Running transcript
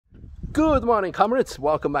Good morning, comrades.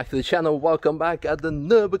 Welcome back to the channel. Welcome back at the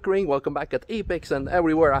Nürburgring. Welcome back at Apex and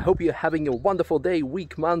everywhere. I hope you're having a wonderful day,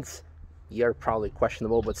 week, month, year. Probably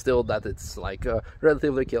questionable, but still that it's like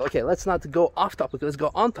relatively okay. Okay, let's not go off topic. Let's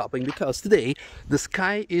go on topic because today the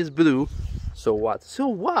sky is blue. So what? So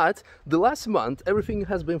what? The last month everything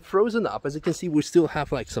has been frozen up. As you can see, we still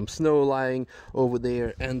have like some snow lying over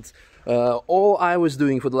there, and all I was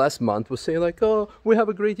doing for the last month was saying like, oh, we have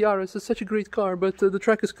a great Yaris, it's such a great car, but the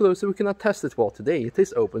track is closed so we cannot test it. Well, today it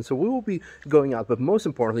is open, so we will be going out, but most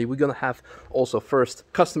importantly we're gonna have also first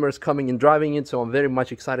customers coming and driving it, so I'm very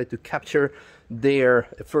much excited to capture their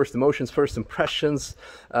first emotions, first impressions.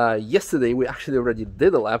 Yesterday we actually already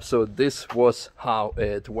did a lap, so this was how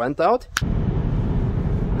it went out.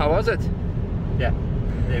 How was it? Yeah,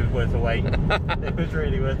 it was worth the wait. It was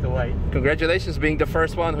really worth the wait. Congratulations being the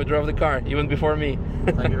first one who drove the car, even before me.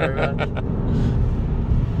 Thank you very much.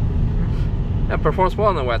 Yeah, performs well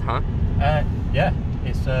on the wet, huh? Yeah,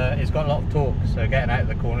 it's got a lot of torque, so getting out of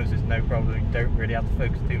the corners is no problem. You don't really have to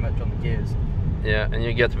focus too much on the gears. Yeah, and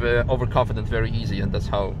you get overconfident very easy, and that's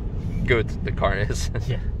how good the car is.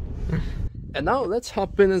 Yeah. And now let's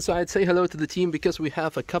hop in inside, say hello to the team, because we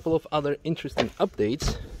have a couple of other interesting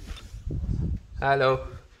updates. Hallo.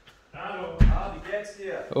 Hallo, wie geht's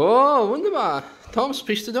dir? Oh, wunderbar. Tom,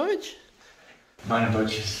 sprichst du Deutsch? Meine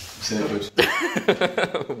Deutsch ist sehr gut.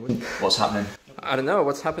 What's happening? I don't know,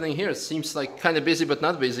 what's happening here? It seems like kind of busy, but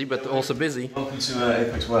not busy, but also busy. Welcome to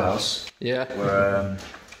Apex Warehouse. Yeah.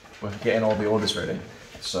 We're getting all the orders ready.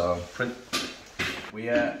 So we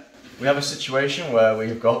have a situation where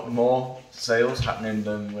we've got more sales happening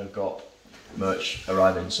than we've got merch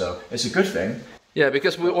arriving. So it's a good thing. Yeah,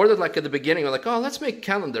 because we ordered like at the beginning, we're like, oh, let's make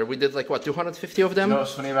calendar. We did like, what, 250 of them? You know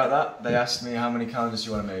what's funny about that? They asked me how many calendars do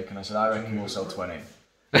you want to make, and I said, I reckon we'll sell 20.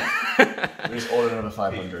 We just ordered another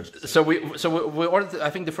 500. So we ordered, I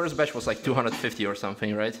think the first batch was like 250 or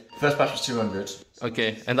something, right? First batch was 200.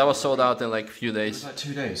 Okay, and that was sold out in like a few It days. was like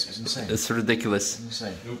 2 days. It was insane. It's ridiculous.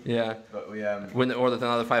 Insane. Yeah. But we ordered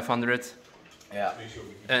another 500. yeah.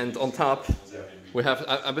 And on top, we have,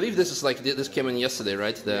 I believe this is like, this came in yesterday,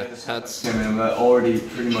 right? The hats. I mean, we're already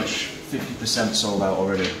pretty much 50% sold out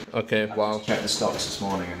already. Okay, wow. Checked the stocks this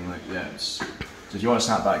morning and like, yeah, so if you want to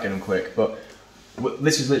snap back, get them quick. But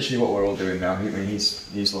this is literally what we're all doing now. I mean,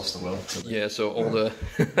 he's lost the will. Yeah, so all the...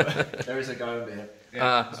 There is a guy over here.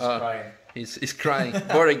 Yeah, crying. He's crying.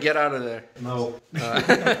 Bori, get out of there. No.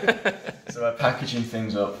 So we're packaging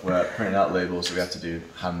things up, we're printing out labels, so we have to do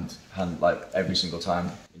hand like every single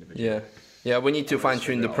time. Yeah. Yeah, we need to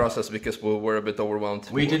fine-tune the process because we're a bit overwhelmed.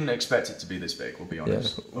 We didn't expect it to be this big, we'll be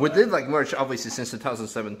honest. Yeah. We did like merch obviously since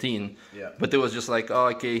 2017, yeah. But it was just like, oh,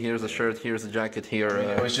 okay, here's a shirt, here's a jacket, here.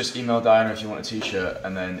 It was just email Diana if you want a t-shirt,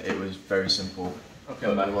 and then it was very simple. Okay,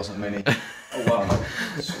 but it wasn't many. Oh wow.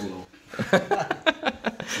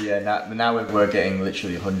 Yeah, now we're getting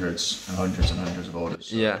literally hundreds and hundreds and hundreds of orders.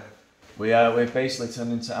 So yeah. We're basically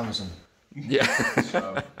turned into Amazon. Yeah.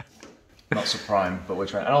 So, not so prime, but we're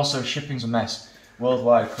trying. And also, shipping's a mess.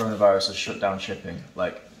 Worldwide, coronavirus has shut down shipping.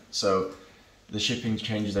 Like, so the shipping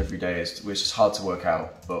changes every day. It's just hard to work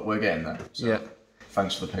out, but we're getting there. So yeah.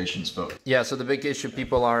 Thanks for the patience, but yeah. So the big issue,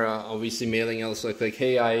 people are obviously mailing us like,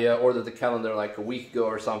 hey, I ordered the calendar like a week ago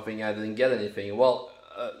or something. I didn't get anything. Well,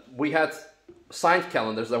 we had signed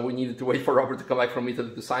calendars that we needed to wait for Robert to come back from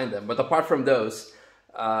Italy to sign them. But apart from those,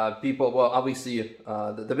 people, well, obviously,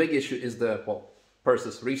 the big issue is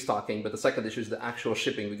purses restocking, but the second issue is the actual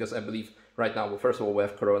shipping, because I believe right now, well, first of all, we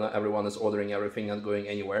have Corona, everyone is ordering everything, not going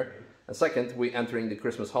anywhere. And second, we're entering the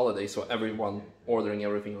Christmas holiday, so everyone ordering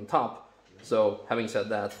everything on top. So having said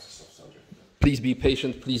that, please be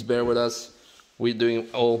patient, please bear with us. We're doing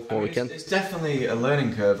all what we can. It's definitely a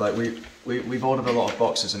learning curve. Like we've ordered a lot of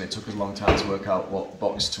boxes, and it took us a long time to work out what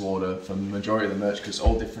box to order for the majority of the merch, because it's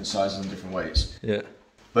all different sizes and different weights. Yeah.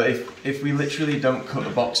 But if we literally don't cut the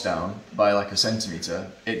box down by like a centimetre,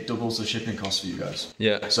 it doubles the shipping cost for you guys.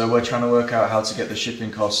 Yeah. So we're trying to work out how to get the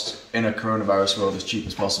shipping cost in a coronavirus world as cheap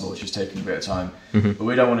as possible, which is taking a bit of time. Mm-hmm. But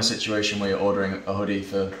we don't want a situation where you're ordering a hoodie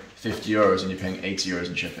for 50 euros and you're paying 80 euros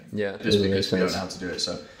in shipping. Yeah. Just because we don't know how to do it.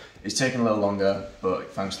 So it's taking a little longer,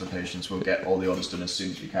 but thanks for the patience. We'll get all the orders done as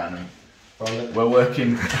soon as we can. And we're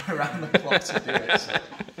working around the clock to do it. So,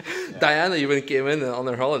 yeah. Diana even came in on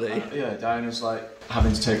her holiday. Yeah, Diana's like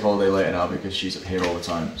having to take holiday later now because she's here all the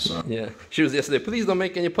time. So yeah, she was yesterday. Please don't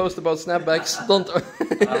make any post about snapbacks. Don't.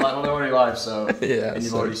 Well, they're already live, so yeah, and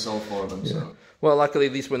you've already sold 4 of them. Yeah. So well, luckily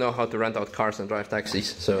at least we know how to rent out cars and drive taxis.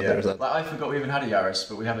 So yeah. There's that. Like, I forgot we even had a Yaris,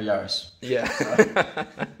 but we have a Yaris. Yeah. So,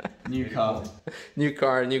 new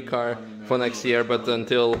car for next year. But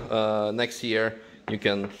until next year, you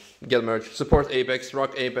can get merch, support Apex,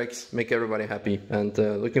 rock Apex, make everybody happy, and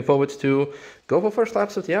looking forward to go for first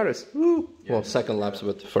laps of the Yaris. Woo! Yeah, well, second laps,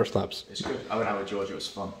 but first laps. It's good. I went out with George, it was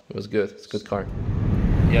fun. It was good. It's a good car.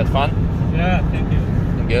 You had fun? Yeah, thank you.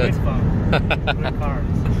 Good. Great fun. Great cars.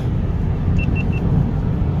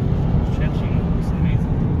 Stretching was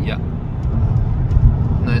amazing. Yeah.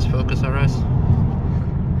 Nice Focus RS.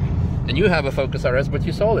 And you have a Focus RS, but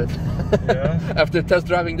you sold it. Yeah. After test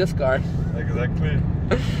driving this car. Exactly.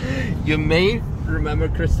 You may remember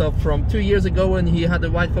Christoph from 2 years ago when he had the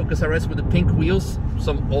white Focus RS with the pink wheels.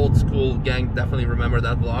 Some old school gang definitely remember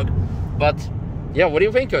that vlog. But yeah, what do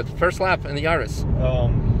you think of it? First lap in the Yaris?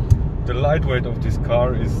 The lightweight of this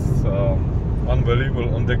car is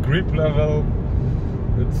unbelievable. On the grip level,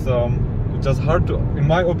 it's just hard to, in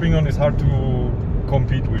my opinion, it's hard to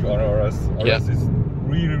compete with RS. RS is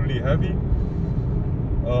really heavy.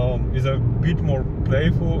 Is a bit more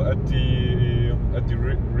playful at the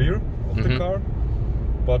rear of the car,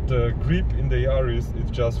 but the grip in the Yaris is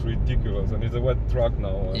just ridiculous, and it's a wet track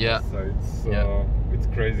now. It's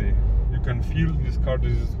crazy. You can feel this car.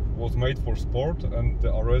 Was made for sport, and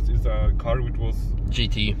the RS is a car which was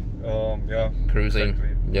GT. Yeah, cruising.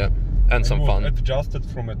 Exactly. Yeah, and some fun. Adjusted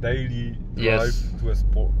from a daily drive to a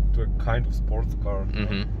sport, to a kind of sports car.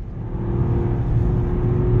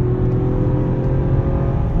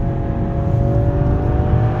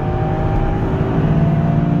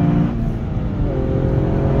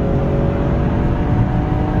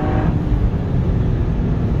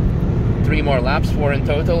 Three more laps, 4 in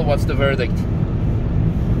total. What's the verdict?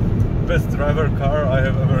 Best driver car I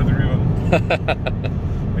have ever driven.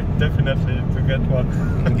 Definitely to get one.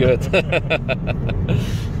 Good.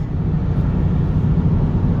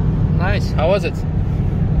 Nice. How was it?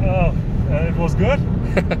 Oh, it was good.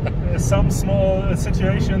 Some small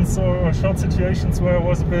situations or short situations where it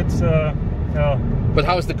was a bit. But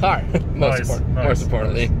how is the car? Most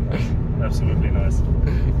importantly. Nice. Absolutely nice.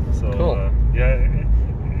 So cool. yeah,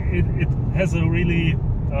 it has a really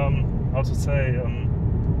how to say.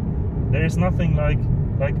 There is nothing like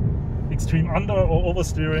extreme under or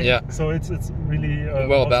oversteering. Yeah. So it's really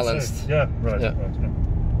well balanced. Yeah. Right. Yeah. Right. Yeah.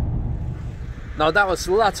 Now that was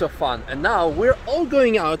lots of fun, and now we're all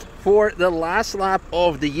going out for the last lap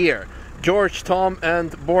of the year. George, Tom,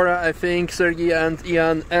 and Bora, I think, Sergey, and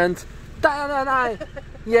Ian, and Diana and I.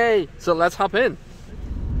 Yay! So let's hop in.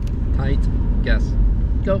 Tight gas.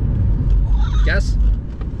 Go. Gas.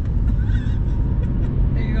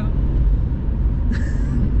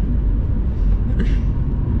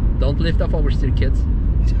 Don't lift off oversteer, kids.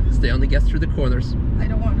 Stay on the gas through the corners. I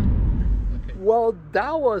don't want to. Okay. Well,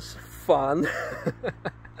 that was fun.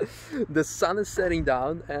 The sun is setting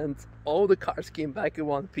down and all the cars came back in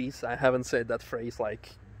one piece. I haven't said that phrase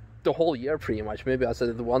like the whole year pretty much. Maybe I said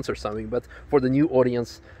it once or something, but for the new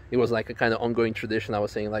audience it was like a kind of ongoing tradition. I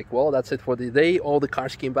was saying like, well, that's it for the day, all the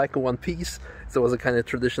cars came back in one piece. So it was a kind of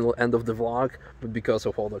traditional end of the vlog, but because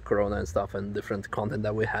of all the corona and stuff and different content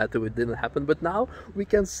that we had, it didn't happen. But now we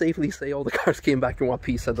can safely say all the cars came back in one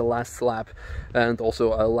piece at the last lap and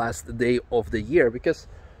also a last day of the year. Because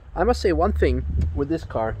I must say one thing with this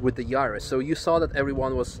car, with the Yaris. So you saw that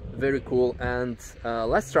everyone was very cool, and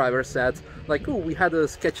Let's Driver said like, oh, we had a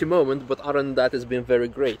sketchy moment, but other than that it's been very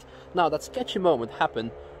great. Now that sketchy moment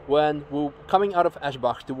happened when we were coming out of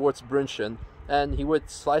Eschbach towards Brünchen, and he went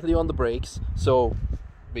slightly on the brakes, so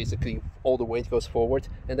basically all the weight goes forward,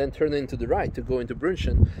 and then turn into the right to go into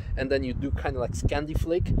Brünchen, and then you do kind of like Scandi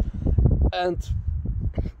flick, and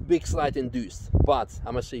big slide induced. But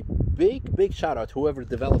I must say, big shout out whoever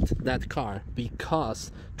developed that car,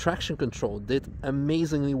 because traction control did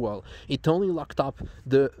amazingly well. It only locked up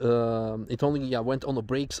the it only went on the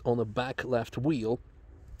brakes on the back left wheel,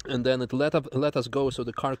 and then it let us go so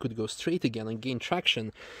the car could go straight again and gain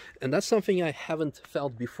traction. And that's something I haven't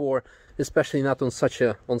felt before, especially not on such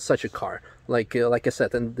a car like I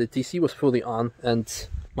said. And the TC was fully on, and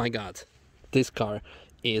my god, this car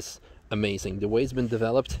is amazing. The way it's been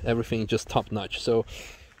developed, everything just top notch. So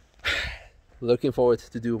looking forward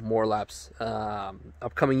to do more laps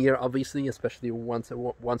upcoming year, obviously, especially once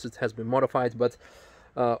it has been modified. But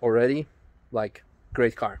already, like,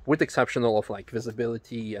 great car, with exceptional of like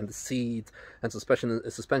visibility and the seat and suspension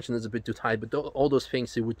is a bit too tight, but all those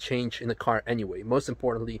things you would change in a car anyway. Most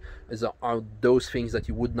importantly are those things that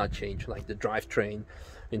you would not change, like the drivetrain,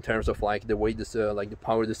 in terms of like the way this like the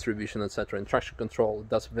power distribution, etc., and traction control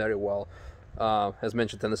does very well, as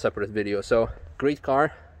mentioned in a separate video. So great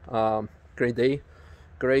car, great day,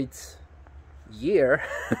 great year.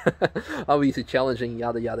 Obviously challenging,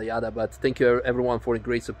 yada yada yada, but thank you everyone for the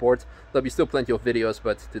great support. There'll be still plenty of videos,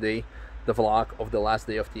 but today the vlog of the last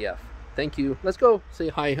day of TF. Thank you. Let's go say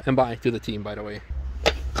hi and bye to the team, by the way.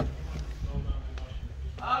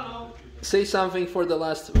 Hello. Say something for the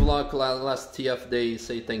last vlog, last TF day.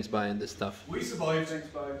 Say thanks, bye, and this stuff. We survived. Thanks,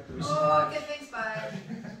 bye. We survived. Oh, okay, thanks, bye.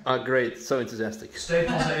 Ah, great. So enthusiastic. Stay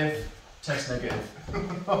positive. Text negative.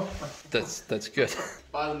 That's good.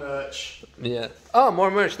 Buy the merch. Yeah. Oh,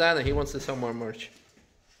 more merch, Dana. He wants to sell more merch.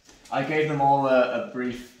 I gave them all a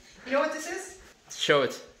brief. You know what this is? Show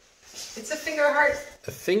it. It's a finger heart.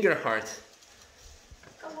 A finger heart.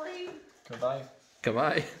 Kawaii. Kawaii.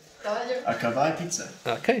 Kawaii. A kawaii pizza.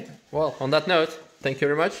 Okay. Well, on that note, thank you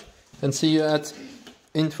very much, and see you at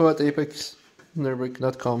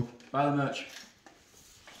info@apexnuremberg.com. Buy the merch.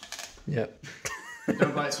 Yeah.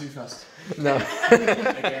 Don't buy it too fast. No.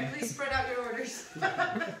 Again. Please spread out your orders.